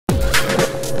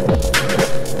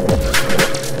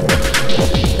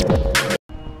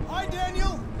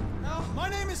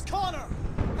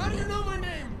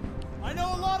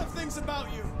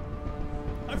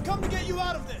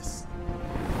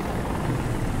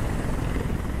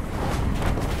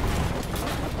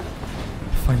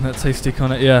Find that tasty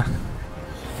on it, yeah.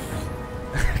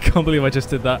 I can't believe I just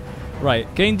did that.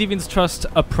 Right, gain Deviant's trust,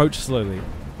 approach slowly.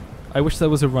 I wish there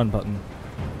was a run button.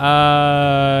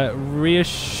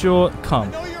 Reassure, calm.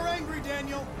 I know you're angry,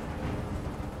 Daniel.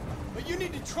 But you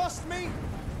need to trust me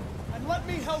and let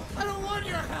me help you. I don't want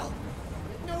your help.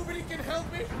 Nobody can help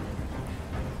me.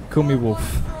 Call me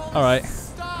Wolf. Alright.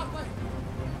 Stop. I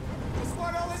just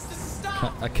want all this to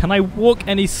stop. Can I walk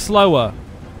any slower?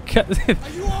 Are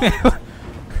you armed?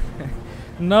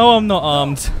 No, I'm not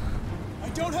armed. I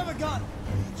don't have a gun.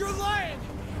 You're lying.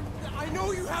 I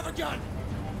know you have a gun.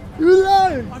 You're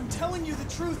lying. I'm telling you the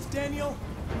truth, Daniel.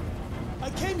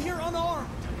 I came here unarmed.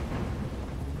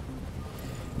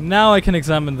 Now I can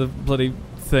examine the bloody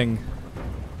thing.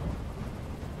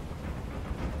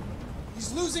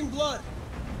 He's losing blood.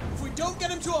 If we don't get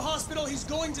him to a hospital, he's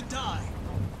going to die.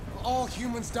 All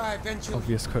humans die eventually.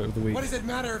 Obvious quote of the week. What does it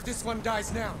matter if this one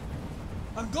dies now?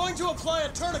 I'm going to apply a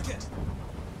tourniquet.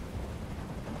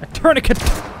 A tourniquet!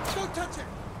 Don't touch him.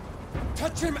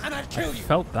 Touch him and I'll kill you.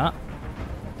 Felt that.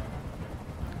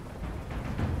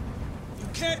 You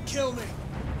can't kill me.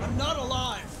 I'm not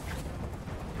alive.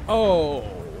 Oh.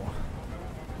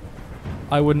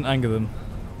 I wouldn't anger them.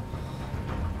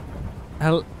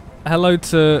 Hello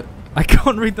to... I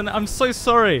can't read the name. I'm so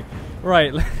sorry.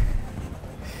 Right.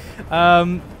 I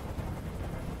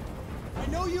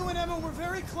know you and Emma were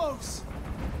very close.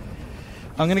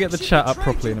 I'm going to get the chat up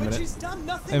properly in a minute.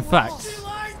 In fact... She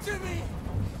lied to me.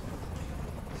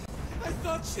 I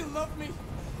thought she loved me.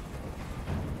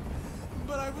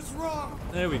 But I was wrong.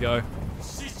 There we go.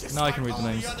 She's just Now I like can read the all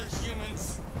names. the other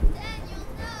humans.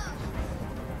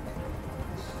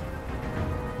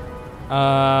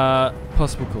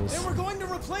 Possible calls. They were going to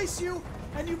replace you,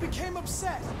 and you became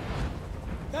upset.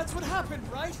 That's what happened,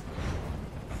 right?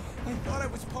 I thought I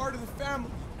was part of the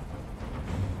family.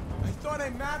 I thought I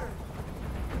mattered.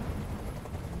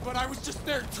 But I was just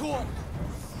their toy.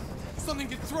 Something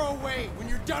to throw away when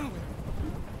you're done with it.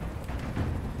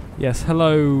 Yes,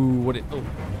 hello. What it? Oh,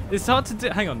 it's hard to do.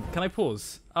 Hang on, can I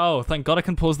pause? Oh, thank God I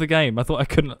can pause the game. I thought I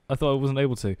couldn't. I thought I wasn't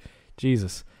able to.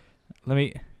 Jesus. Let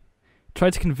me try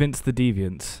to convince the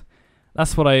deviant.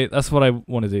 That's what I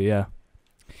want to do. Yeah.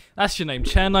 That's your name,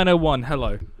 Chair901.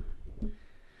 Hello.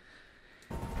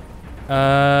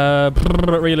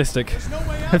 Realistic. There's no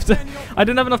way out, Daniel. I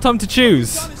didn't have enough time to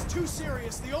choose. What you've done is too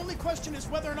serious. The only question is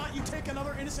whether or not you take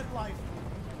another innocent life.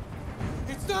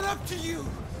 It's not up to you.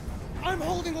 I'm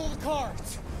holding all the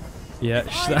cards. Yeah,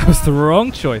 that was the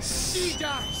wrong choice. She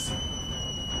dies.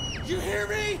 You hear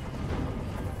me?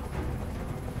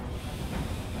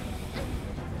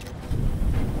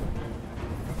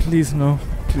 Please no.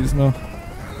 Please no.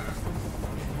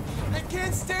 I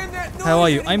can't stand that noise. How are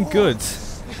you? I'm anymore. good.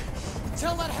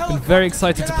 Tell that Been very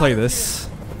excited to play this.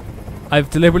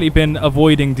 I've deliberately been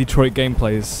avoiding Detroit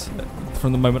gameplays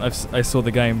from the moment I saw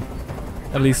the game.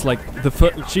 At least like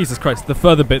Jesus Christ, the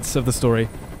further bits of the story.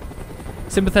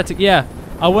 Sympathetic, yeah.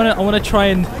 I wanna try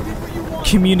and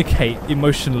communicate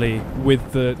emotionally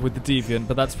with the deviant,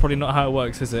 but that's probably not how it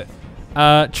works, is it?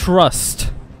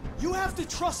 Trust. You have to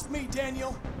trust me,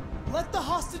 Daniel. Let the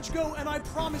hostage go, and I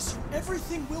promise you,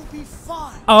 everything will be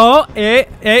fine. Oh,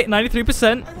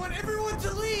 93%. I want everyone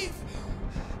to leave.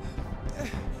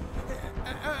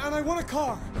 And I want a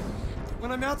car.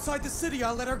 When I'm outside the city,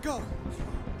 I'll let her go.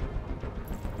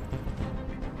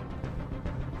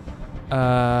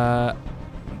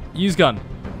 Use gun.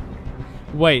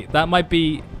 Wait, that might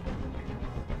be...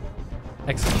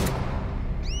 Excellent.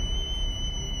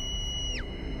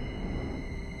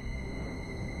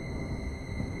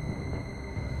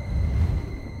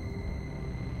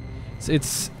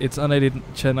 It's unaided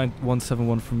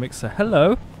Chair9171 from Mixer.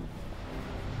 Hello.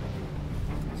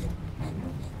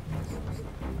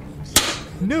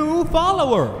 New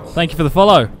follower. Thank you for the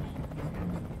follow.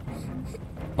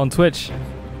 On Twitch.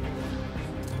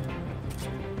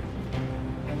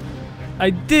 I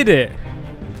did it.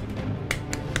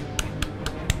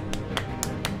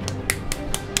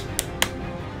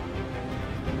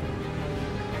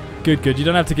 Good, good. You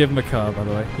don't have to give him a car, by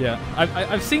the way. Yeah,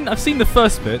 I've seen the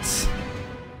first bits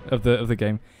of the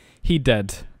game. He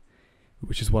dead,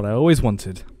 which is what I always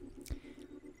wanted.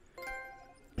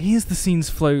 Here's the scenes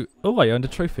flow. Oh, I earned a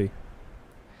trophy.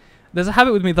 There's a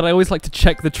habit with me that I always like to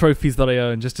check the trophies that I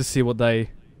earn just to see what they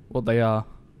are.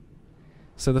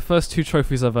 So the first 2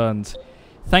 trophies I've earned.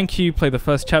 Thank you. Play the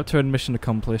first chapter and mission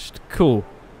accomplished. Cool.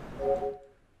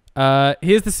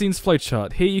 Here's the scene's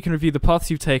flowchart. Here you can review the paths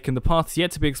you've taken, the paths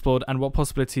yet to be explored, and what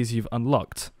possibilities you've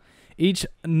unlocked. Each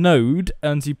node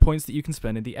earns you points that you can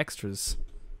spend in the extras.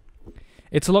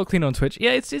 It's a lot cleaner on Twitch.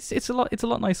 Yeah, it's a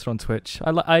lot nicer on Twitch.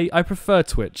 I prefer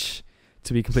Twitch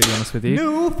to be completely honest with you.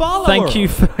 New follower. Thank you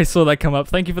for, I saw that come up.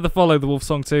 Thank you for the follow, the Wolf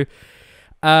Song 2.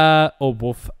 Or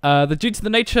Wolf. Due to the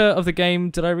nature of the game,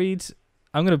 did I read?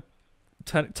 I'm going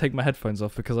to take my headphones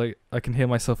off because I can hear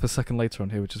myself a second later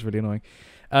on here, which is really annoying.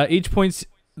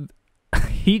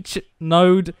 Each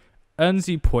node earns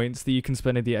you points that you can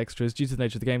spend in the extras. Due to the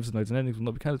nature of the games, nodes and endings will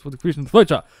not be counted for the conclusion of the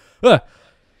flowchart.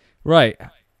 Right.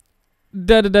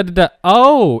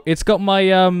 Oh, it's got my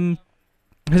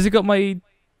has it got my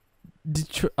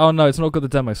oh no, it's not got the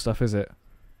demo stuff, is it?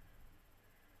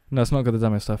 No, it's not got the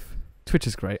demo stuff. Twitch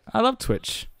is great. I love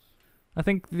Twitch. I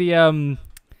think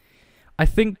I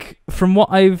think from what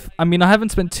I haven't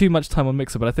spent too much time on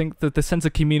Mixer, but I think that the sense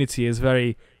of community is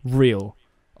very real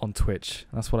on Twitch.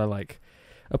 That's what I like.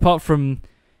 Apart from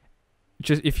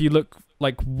just if you look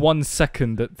like 1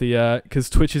 second at the because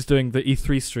Twitch is doing the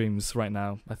E3 streams right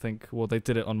now, I think. Well, they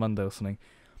did it on Monday or something.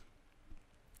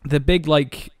 The big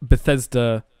like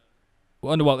Bethesda,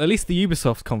 well, at least the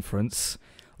Ubisoft conference,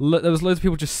 there was loads of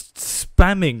people just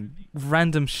spamming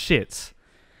random shit.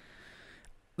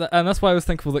 And that's why I was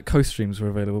thankful that co-streams were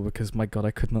available, because my god,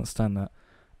 I could not stand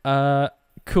that.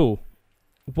 Cool.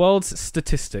 World's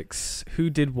statistics. Who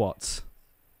did what?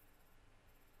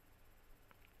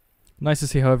 Nice to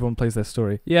see how everyone plays their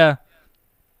story. Yeah,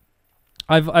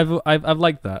 I've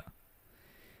liked that.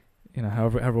 You know, how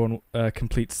everyone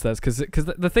completes theirs, because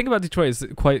the thing about Detroit is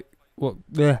that quite well.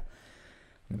 I'm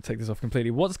gonna take this off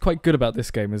completely. What's quite good about this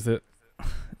game is that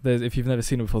there's, if you've never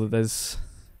seen it before, that there's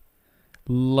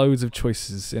loads of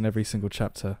choices in every single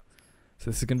chapter.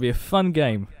 So this is gonna be a fun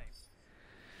game,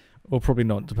 or probably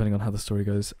not, depending on how the story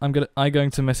goes. I'm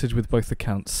going to message with both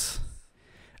accounts.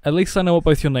 At least I know what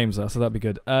both your names are, so that'd be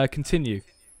good. Continue.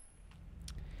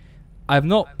 I've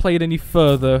not played any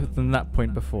further than that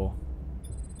point before,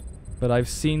 but I've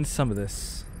seen some of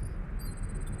this.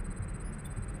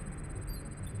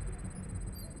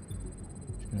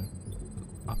 Just gonna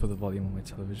up the volume on my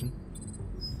television.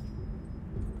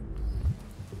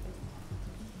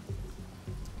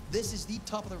 This is the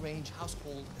top-of-the-range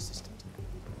household assistant.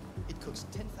 It cooks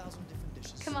 10,000 different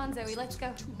dishes. Come on, Zoe, let's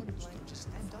go. 200 languages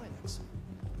and dialects.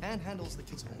 And handles the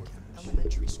kids' homework from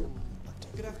elementary school up to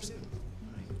good afternoon.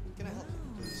 Can I help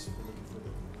you?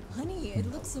 Honey,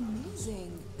 it looks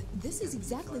amazing. This is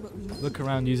exactly what we need. Look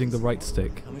around using the right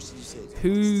stick. How much did you say?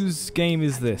 Whose game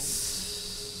is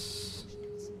this?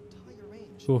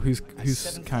 Or whose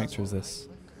character is this?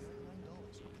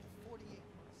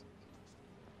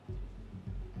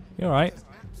 You alright?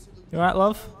 You alright,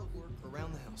 love?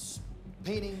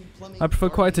 I prefer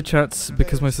quieter chats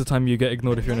because most of the time you get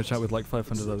ignored if you're in a chat with like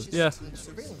 500 others. Yeah.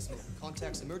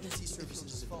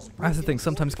 That's the thing,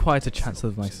 sometimes quieter chats are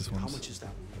the nicest ones.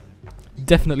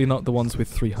 Definitely not the ones with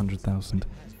 300,000.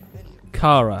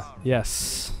 Kara,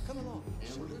 yes.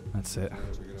 That's it.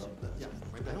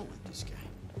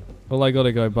 Well, I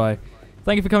gotta go, bye.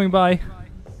 Thank you for coming by.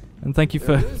 And thank you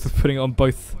for putting it on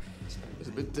both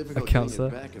accounts there.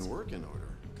 Back in working order.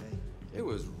 It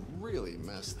was really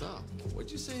messed up.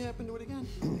 What'd you say happened to it again?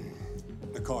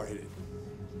 The car hit it.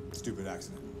 Stupid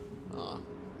accident. Ah, I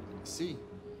see.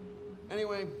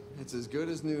 Anyway, it's as good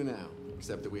as new now,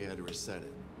 except that we had to reset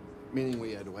it. Meaning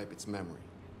we had to wipe its memory.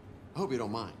 I hope you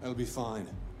don't mind. That'll be fine.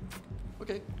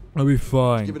 Okay. I'll be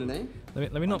fine. Give it a name?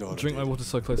 Let me not drink my water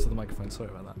so close to the microphone. Sorry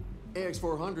about that.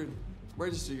 AX400.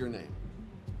 Register your name.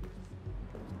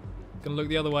 Gonna look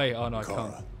the other way. Oh no, I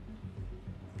Kara. can't.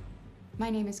 My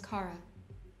name is Kara.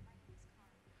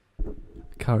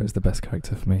 Kara is the best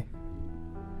character for me.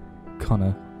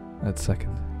 Connor at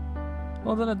second.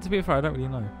 Well, then, to be fair, I don't really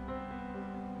know.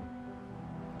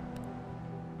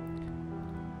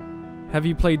 Have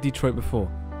you played Detroit before?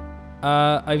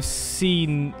 I've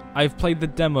played the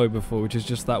demo before, which is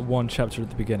just that one chapter at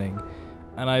the beginning,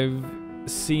 and I've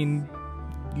seen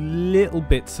little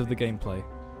bits of the gameplay.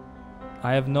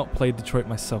 I have not played Detroit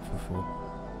myself before,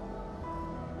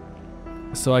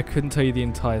 so I couldn't tell you the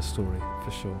entire story for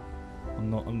sure. I'm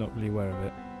not really aware of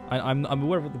it. I'm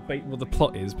aware of what the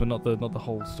plot is, but not the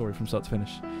whole story from start to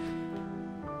finish.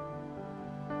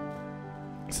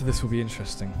 So this will be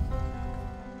interesting.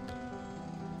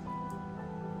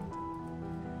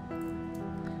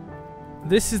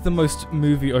 This is the most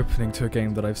movie opening to a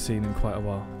game that I've seen in quite a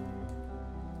while.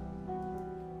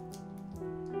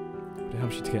 But it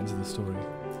helps you to get into the story.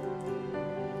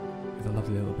 With a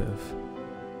lovely little bit of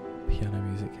piano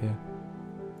music here.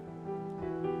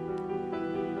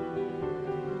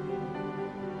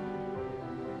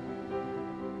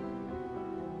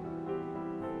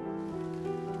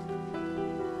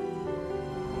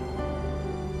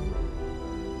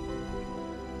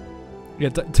 Yeah,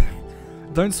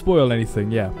 don't spoil anything,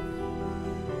 yeah.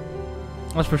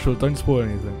 That's for sure. Don't spoil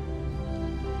anything.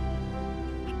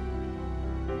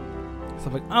 So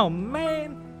I'm like, oh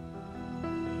man,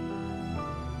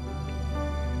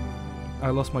 I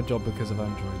lost my job because of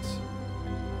androids.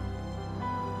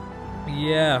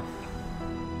 Yeah.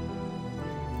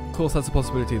 Of course, that's a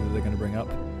possibility that they're going to bring up.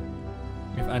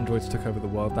 If androids took over the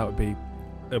world, that would be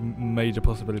a major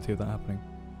possibility of that happening.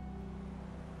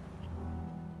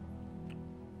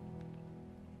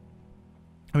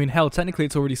 I mean, hell, technically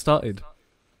it's already started.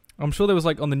 I'm sure there was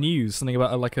like on the news something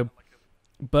about like a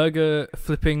burger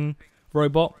flipping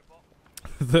robot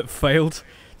that failed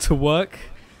to work.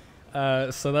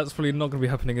 So that's probably not going to be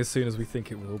happening as soon as we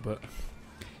think it will, but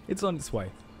it's on its way.